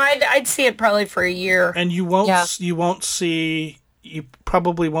yeah. No, I'd see it probably for a year. And you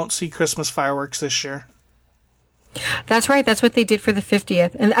probably won't see Christmas fireworks this year. That's right. That's what they did for the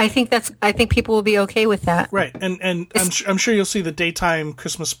 50th, and I think people will be okay with that. Right, and I'm sure you'll see the daytime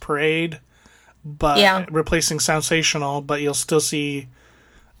Christmas parade, but replacing Sensational, but you'll still see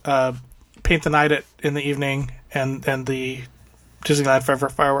Paint the Night in the evening and the Disneyland Forever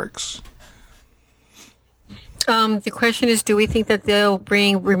fireworks. The question is, do we think that they'll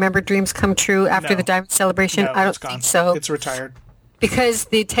bring Remember Dreams Come True after the Diamond Celebration? No, I don't think so. It's retired because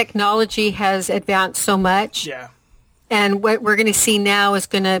the technology has advanced so much. Yeah. And what we're going to see now is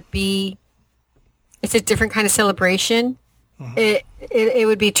going to be, it's a different kind of celebration. Mm-hmm. It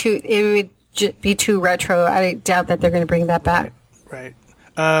would be too retro. I doubt that they're going to bring that back. Right.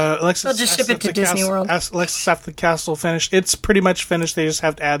 Alexis, they'll just ship it to Disney World. Alexis, after the castle finished, it's pretty much finished. They just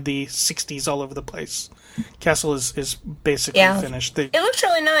have to add the 60s all over the place. castle is basically finished. It looks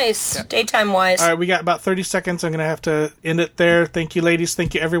really nice, daytime-wise. All right, we got about 30 seconds. I'm going to have to end it there. Thank you, ladies.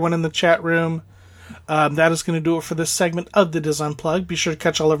 Thank you, everyone in the chat room. That is going to do it for this segment of the Dis Unplugged. Be sure to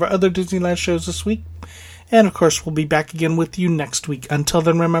catch all of our other Disneyland shows this week. And, of course, we'll be back again with you next week. Until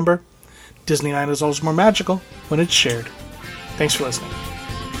then, remember, Disneyland is always more magical when it's shared. Thanks for listening.